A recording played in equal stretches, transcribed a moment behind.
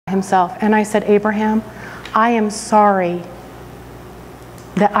himself. And I said, Abraham, I am sorry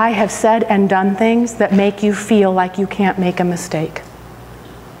that I have said and done things that make you feel like you can't make a mistake.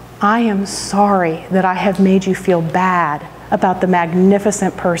 I am sorry that I have made you feel bad about the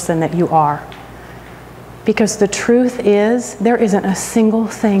magnificent person that you are. Because the truth is, there isn't a single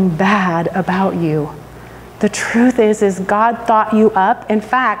thing bad about you. The truth is God thought you up. In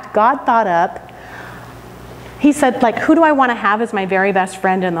fact, God thought up, he said, like, who do I want to have as my very best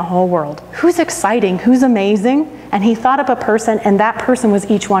friend in the whole world? Who's exciting? Who's amazing? And he thought up a person, and that person was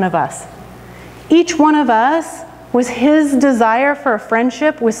each one of us. Each one of us was his desire for a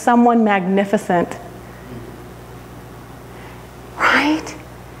friendship with someone magnificent. Right?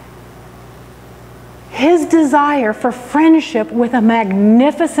 His desire for friendship with a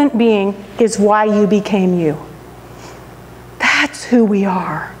magnificent being is why you became you. That's who we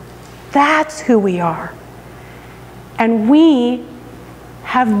are. That's who we are. And we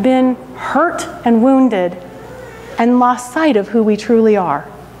have been hurt and wounded and lost sight of who we truly are.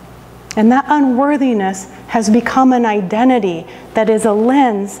 And that unworthiness has become an identity that is a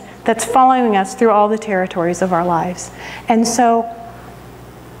lens that's following us through all the territories of our lives. And so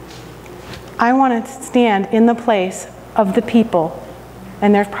I want to stand in the place of the people,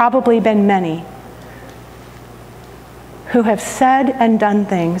 and there's probably been many, who have said and done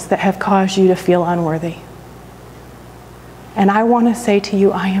things that have caused you to feel unworthy. And I want to say to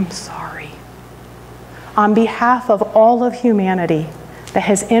you, I am sorry. On behalf of all of humanity that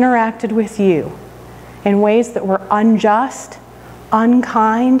has interacted with you in ways that were unjust,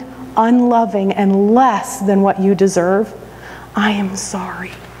 unkind, unloving, and less than what you deserve, I am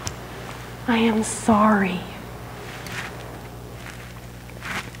sorry. I am sorry.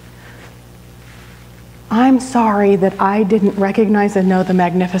 I'm sorry that I didn't recognize and know the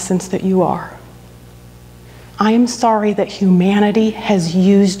magnificence that you are. I am sorry that humanity has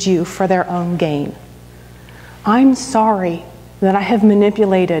used you for their own gain. I'm sorry that I have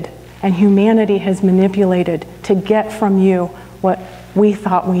manipulated and humanity has manipulated to get from you what we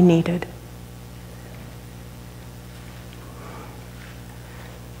thought we needed.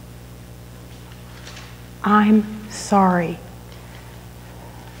 I'm sorry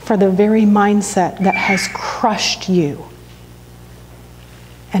for the very mindset that has crushed you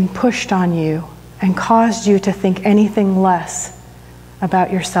and pushed on you and caused you to think anything less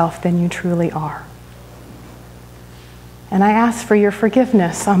about yourself than you truly are. And I ask for your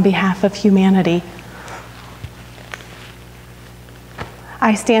forgiveness on behalf of humanity.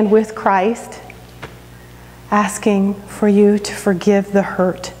 I stand with Christ, asking for you to forgive the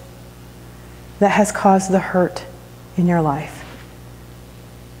hurt that has caused the hurt in your life.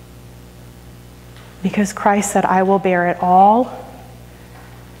 Because Christ said, I will bear it all,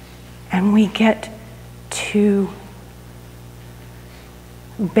 and we get to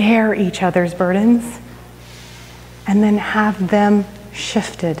bear each other's burdens and then have them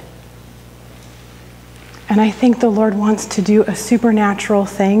shifted. And I think the Lord wants to do a supernatural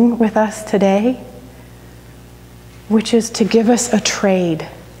thing with us today, which is to give us a trade.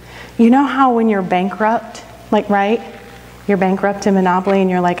 You know how when you're bankrupt, like, right? You're bankrupt in Monopoly and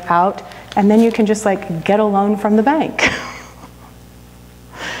you're like out, and then you can just like get a loan from the bank.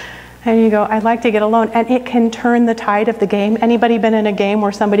 And you go, I'd like to get a loan. And it can turn the tide of the game. Anybody been in a game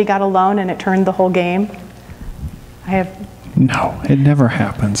where somebody got a loan and it turned the whole game? I have. No, it never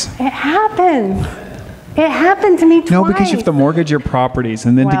happens. It happens. It happened to me twice. No, because you have to mortgage your properties,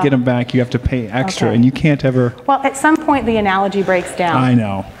 and then to get them back, you have to pay extra, and you can't ever... Well, at some point, the analogy breaks down. I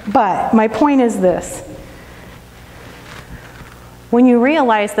know. But my point is this. When you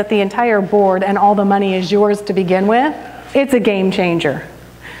realize that the entire board and all the money is yours to begin with, it's a game changer.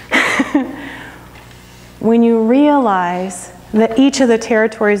 When you realize that each of the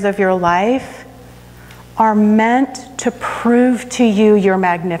territories of your life are meant to prove to you your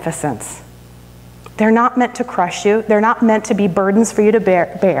magnificence. They're not meant to crush you. They're not meant to be burdens for you to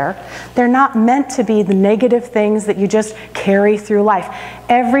bear. They're not meant to be the negative things that you just carry through life.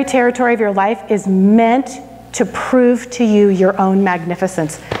 Every territory of your life is meant to prove to you your own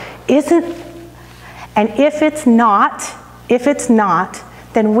magnificence. And if it's not,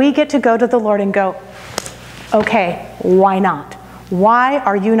 then we get to go to the Lord and go, okay, why not? Why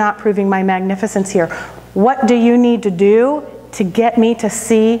are you not proving my magnificence here? What do you need to do to get me to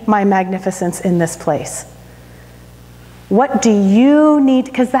see my magnificence in this place? What do you need?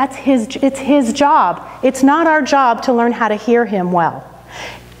 Because it's his job. It's not our job to learn how to hear him well.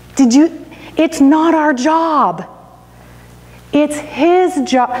 It's not our job. It's his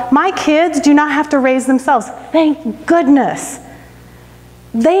job. My kids do not have to raise themselves. Thank goodness.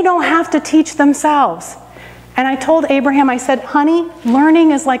 They don't have to teach themselves. And I told Abraham, I said, honey,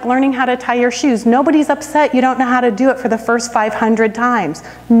 learning is like learning how to tie your shoes. Nobody's upset you don't know how to do it for the first 500 times.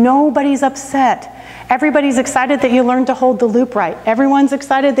 Nobody's upset. Everybody's excited that you learned to hold the loop right. Everyone's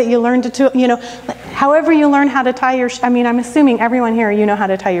excited that you learned to however you learn how to tie your, I'm assuming everyone here, you know how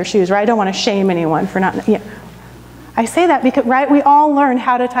to tie your shoes, right? I don't want to shame anyone for not, I say that because, right, we all learned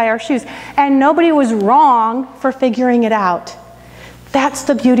how to tie our shoes. And nobody was wrong for figuring it out. That's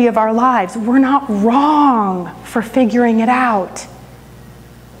the beauty of our lives. We're not wrong for figuring it out.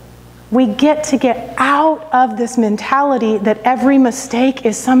 We get to get out of this mentality that every mistake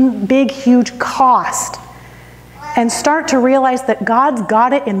is some big, huge cost and start to realize that God's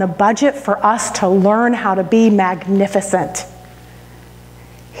got it in the budget for us to learn how to be magnificent.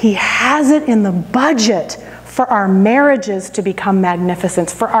 He has it in the budget for our marriages to become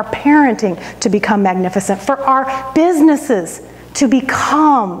magnificent, for our parenting to become magnificent, for our businesses to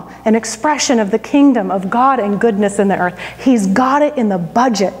become an expression of the kingdom of God and goodness in the earth. He's got it in the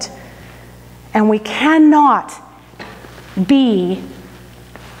budget. And we cannot be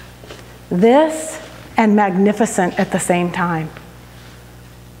this and magnificent at the same time.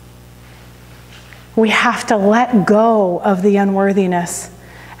 We have to let go of the unworthiness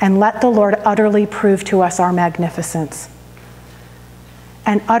and let the Lord utterly prove to us our magnificence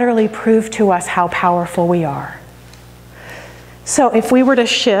and utterly prove to us how powerful we are. So if we were to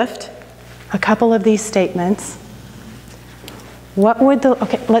shift a couple of these statements, what would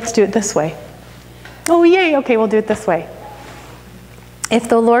okay, let's do it this way. Oh, yay, okay, we'll do it this way. If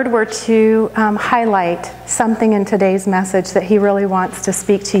the Lord were to highlight something in today's message that he really wants to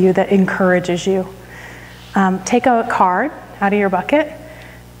speak to you that encourages you, take a card out of your bucket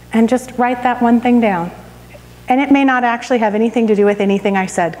and just write that one thing down. And it may not actually have anything to do with anything I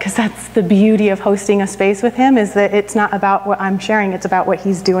said, because that's the beauty of hosting a space with him, is that it's not about what I'm sharing, it's about what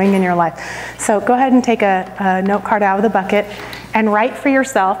he's doing in your life. So go ahead and take a note card out of the bucket and write for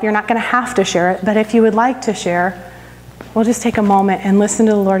yourself. You're not going to have to share it, but if you would like to share, we'll just take a moment and listen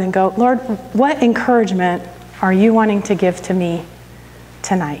to the Lord and go, Lord, what encouragement are you wanting to give to me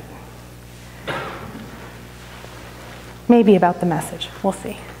tonight? Maybe about the message. We'll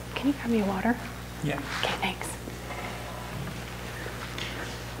see. Can you grab me water? Yeah. Okay, thanks.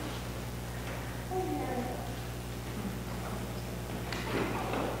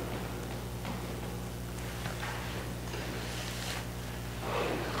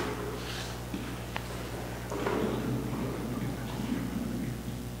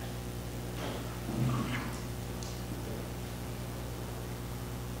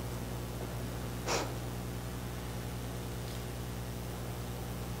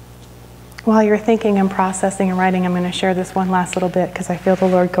 While you're thinking and processing and writing, I'm going to share this one last little bit because I feel the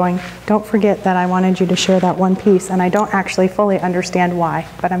Lord going, don't forget that I wanted you to share that one piece, and I don't actually fully understand why,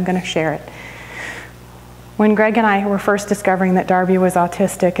 but I'm going to share it. When Greg and I were first discovering that Darby was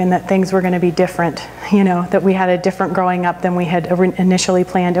autistic and that things were going to be different, that we had a different growing up than we had initially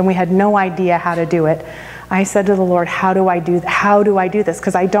planned, and we had no idea how to do it, I said to the Lord, how do I do this?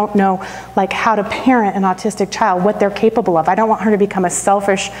 Because I don't know how to parent an autistic child, what they're capable of. I don't want her to become a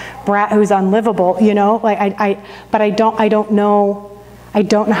selfish brat who's unlivable, but I don't know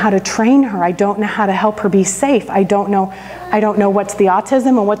how to train her. I don't know how to help her be safe. I don't know what's the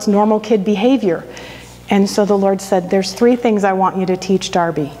autism and what's normal kid behavior. And so the Lord said, there's 3 things I want you to teach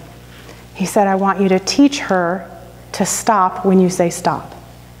Darby. He said, I want you to teach her to stop when you say stop.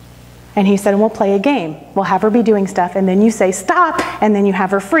 And he said, we'll play a game. We'll have her be doing stuff, and then you say stop, and then you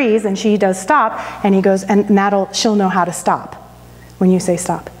have her freeze, and she does stop, and he goes, and she'll know how to stop when you say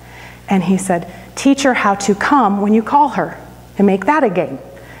stop. And he said, teach her how to come when you call her, and make that a game.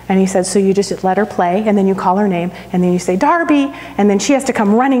 And he said, so you just let her play, and then you call her name, and then you say, Darby, and then she has to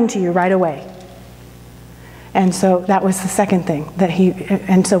come running to you right away. And so that was the second thing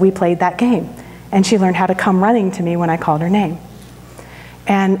and so we played that game. And she learned how to come running to me when I called her name.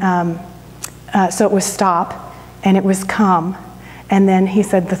 And so it was stop, and it was come. And then he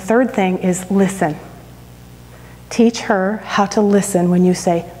said, the third thing is listen. Teach her how to listen when you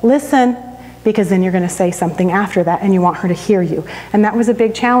say, listen, because then you're going to say something after that, and you want her to hear you. And that was a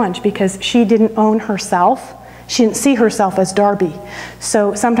big challenge because she didn't own herself. She didn't see herself as Darby.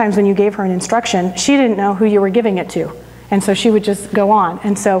 So sometimes when you gave her an instruction, she didn't know who you were giving it to. And so she would just go on.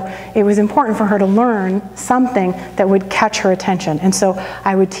 And so it was important for her to learn something that would catch her attention. And so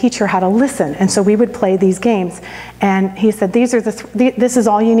I would teach her how to listen. And so we would play these games. And he said, this is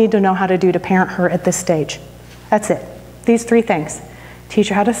all you need to know how to do to parent her at this stage. That's it. These 3 things. Teach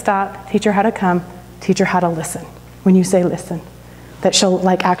her how to stop, teach her how to come, teach her how to listen. When you say listen, that she'll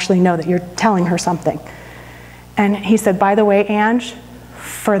actually know that you're telling her something. And he said, by the way, Ange,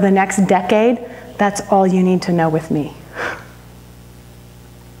 for the next decade, that's all you need to know with me.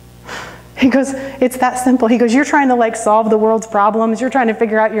 He goes, it's that simple. He goes, you're trying to like solve the world's problems. You're trying to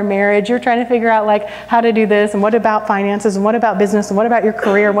figure out your marriage. You're trying to figure out like how to do this, and what about finances, and what about business, and what about your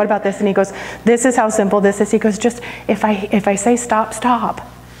career, and what about this? And he goes, this is how simple this is. He goes, just if I say stop, stop.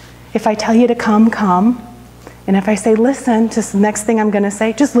 If I tell you to come, come. And if I say listen to the next thing I'm going to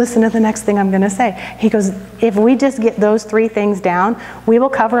say, just listen to the next thing I'm going to say. He goes, if we just get those 3 things down, we will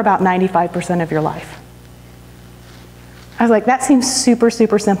cover about 95% of your life. I was like, that seems super,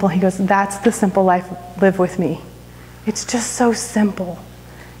 super simple. He goes, that's the simple life, live with me. It's just so simple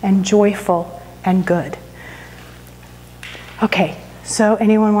and joyful and good. Okay, so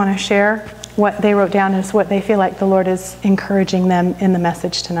anyone want to share what they wrote down as what they feel like the Lord is encouraging them in the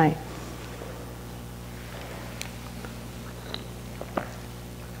message tonight?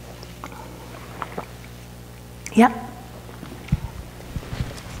 Yep.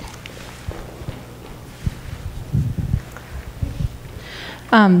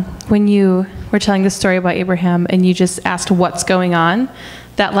 When you were telling the story about Abraham and you just asked what's going on,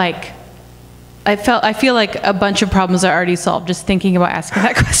 that like, I feel like a bunch of problems are already solved just thinking about asking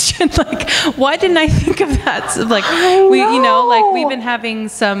that question. Like, why didn't I think of that? So, like, like we've been having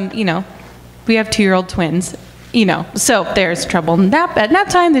some, we have 2-year-old twins, so there's trouble at nap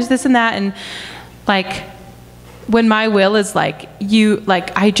time, there's this and that. And like, when my will is like,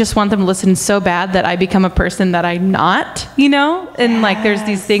 I just want them to listen so bad that I become a person that I'm not, and like, there's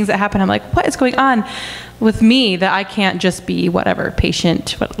these things that happen. I'm like, what is going on with me that I can't just be whatever,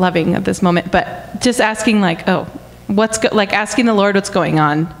 patient, loving at this moment, but just asking like, oh, asking the Lord what's going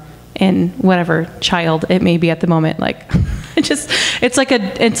on in whatever child it may be at the moment. Like, it's like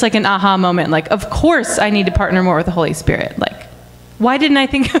an aha moment. Like, of course I need to partner more with the Holy Spirit. Like, why didn't I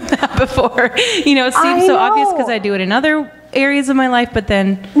think of that before? It seems so obvious because I do it in other areas of my life, but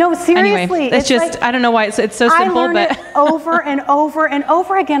then... No, seriously. Anyway, it's just, like, I don't know why it's so simple, I learn it over and over and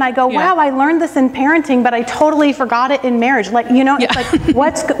over again. I go, wow, I learned this in parenting, but I totally forgot it in marriage. Like, it's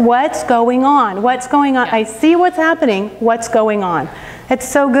like, what's going on? What's going on? Yeah. I see what's happening. What's going on? It's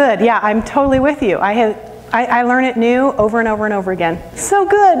so good. Yeah, I'm totally with you. I learn it new over and over and over again. So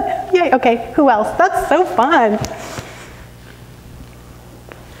good. Yay. Okay, who else? That's so fun.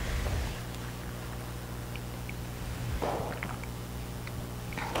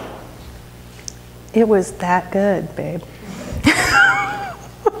 It was that good, babe.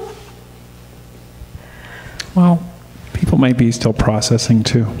 Well, people might be still processing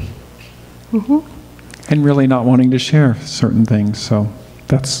too. Mm-hmm. And really not wanting to share certain things, so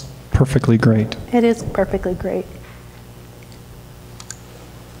that's perfectly great. It is perfectly great.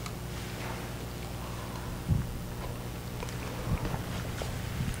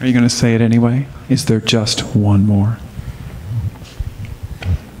 Are you going to say it anyway? Is there just one more?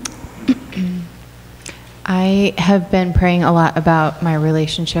 I have been praying a lot about my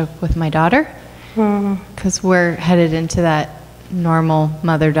relationship with my daughter, because we're headed into that normal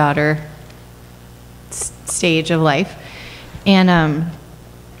mother-daughter stage of life. And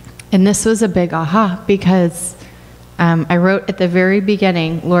this was a big aha, because I wrote at the very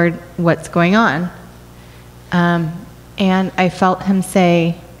beginning, Lord, what's going on? And I felt him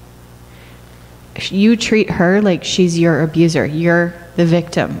say, you treat her like she's your abuser. You're the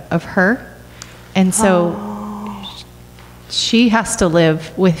victim of her. And so she has to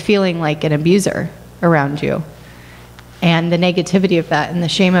live with feeling like an abuser around you, and the negativity of that and the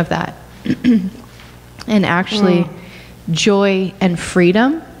shame of that. And actually, joy and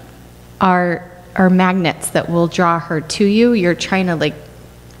freedom are magnets that will draw her to you. You're trying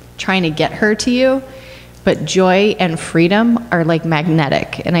to get her to you, but joy and freedom are like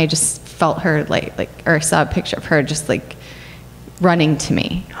magnetic. And I just felt her or saw a picture of her just like running to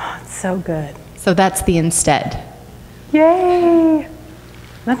me. Oh, it's so good. So that's the instead. Yay!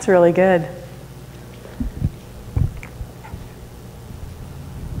 That's really good.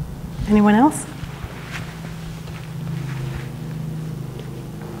 Anyone else?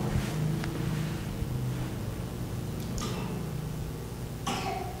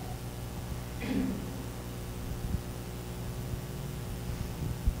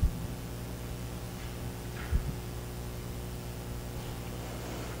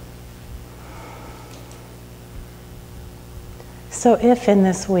 So if in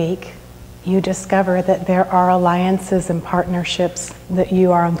this week you discover that there are alliances and partnerships that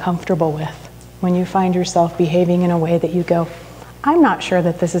you are uncomfortable with, when you find yourself behaving in a way that you go, I'm not sure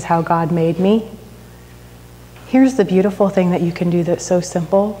that this is how God made me. Here's the beautiful thing that you can do that's so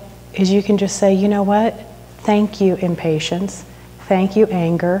simple, is you can just say, you know what? Thank you, impatience. Thank you,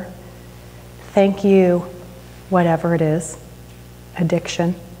 anger. Thank you, whatever it is,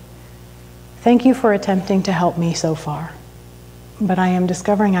 addiction. Thank you for attempting to help me so far, but I am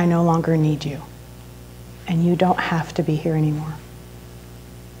discovering I no longer need you, and you don't have to be here anymore.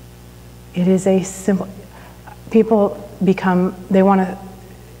 It is a simple, people they want to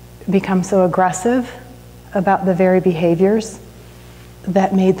become so aggressive about the very behaviors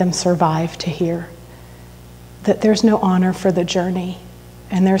that made them survive to here, that there's no honor for the journey,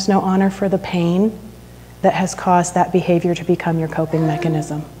 and there's no honor for the pain that has caused that behavior to become your coping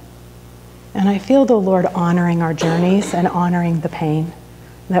mechanism. And I feel the Lord honoring our journeys and honoring the pain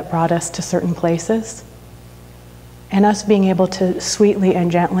that brought us to certain places, and us being able to sweetly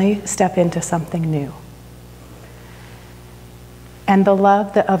and gently step into something new. And the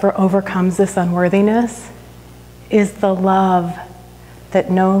love that overcomes this unworthiness is the love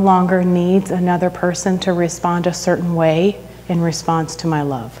that no longer needs another person to respond a certain way in response to my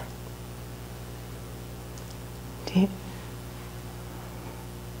love.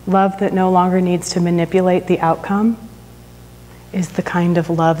 Love that no longer needs to manipulate the outcome is the kind of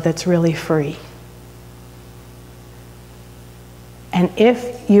love that's really free. And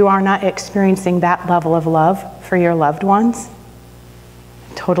if you are not experiencing that level of love for your loved ones,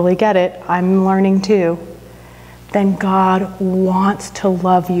 totally get it, I'm learning too, then God wants to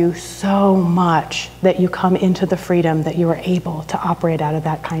love you so much that you come into the freedom that you are able to operate out of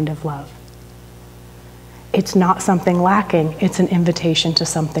that kind of love. It's not something lacking, it's an invitation to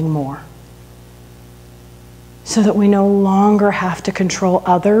something more. So that we no longer have to control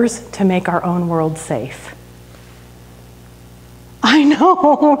others to make our own world safe. I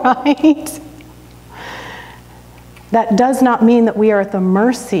know, right? That does not mean that we are at the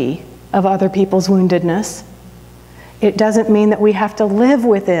mercy of other people's woundedness. It doesn't mean that we have to live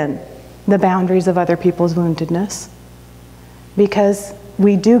within the boundaries of other people's woundedness, because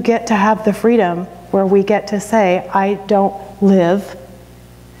we do get to have the freedom where we get to say, I don't live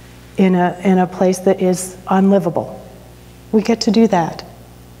in a place that is unlivable. We get to do that.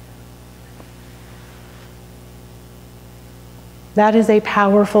 That is a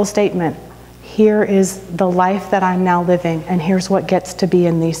powerful statement. Here is the life that I'm now living, and here's what gets to be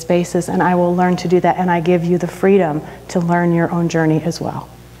in these spaces, and I will learn to do that, and I give you the freedom to learn your own journey as well.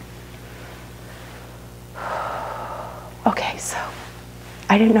 Okay, so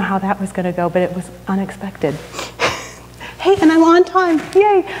I didn't know how that was going to go, but it was unexpected. Hey, and I'm on time.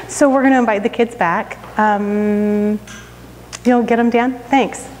 Yay! So we're going to invite the kids back. You'll get them, Dan?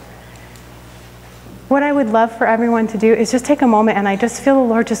 Thanks. What I would love for everyone to do is just take a moment, and I just feel the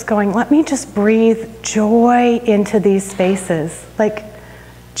Lord just going, let me just breathe joy into these spaces. Like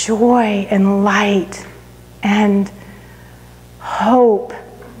joy and light and hope.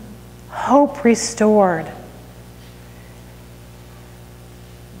 Hope restored.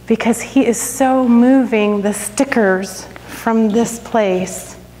 Because He is so moving the stickers from this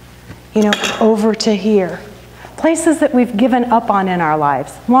place, over to here. Places that we've given up on in our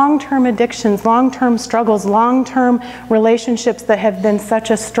lives. Long-term addictions, long-term struggles, long-term relationships that have been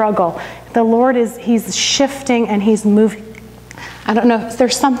such a struggle. The Lord He's shifting and He's moving. I don't know if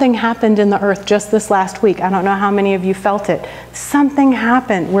there's something happened in the earth just this last week. I don't know how many of you felt it. Something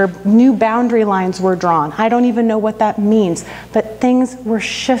happened where new boundary lines were drawn. I don't even know what that means, but things were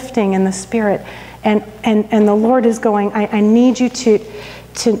shifting in the Spirit. And the Lord is going, I need you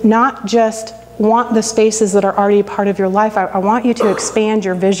to not just want the spaces that are already part of your life. I want you to expand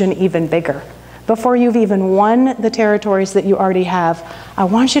your vision even bigger. Before you've even won the territories that you already have, I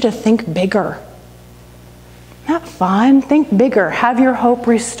want you to think bigger. Not fun, think bigger. Have your hope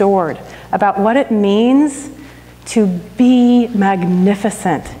restored about what it means to be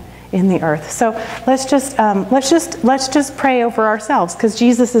magnificent in the earth. So let's just pray over ourselves, because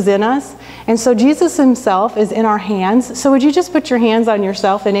Jesus is in us, and so Jesus Himself is in our hands. So would you just put your hands on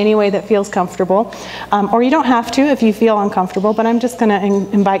yourself in any way that feels comfortable, or you don't have to if you feel uncomfortable, but I'm just going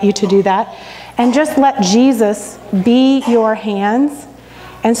to invite you to do that, and just let Jesus be your hands.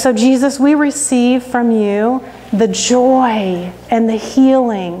 And so Jesus, we receive from you the joy and the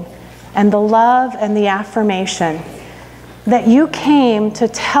healing and the love and the affirmation that you came to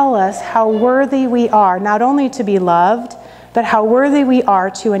tell us how worthy we are, not only to be loved, but how worthy we are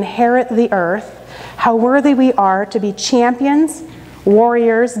to inherit the earth, how worthy we are to be champions,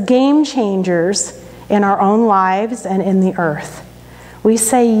 warriors, game changers in our own lives and in the earth. We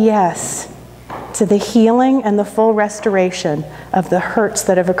say yes to the healing and the full restoration of the hurts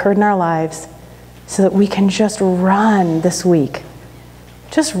that have occurred in our lives, so that we can just run this week.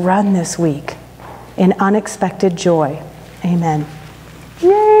 Just run this week in unexpected joy. Amen.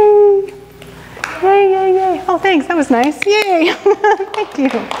 Yay! Yay, yay, yay. Oh, thanks. That was nice. Yay! Thank you.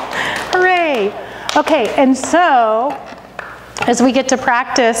 Hooray. Okay, and so as we get to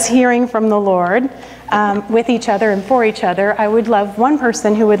practice hearing from the Lord with each other and for each other, I would love one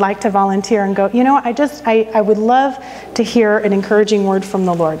person who would like to volunteer and go, you know, I would love to hear an encouraging word from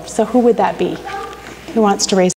the Lord. So who would that be? Who wants to raise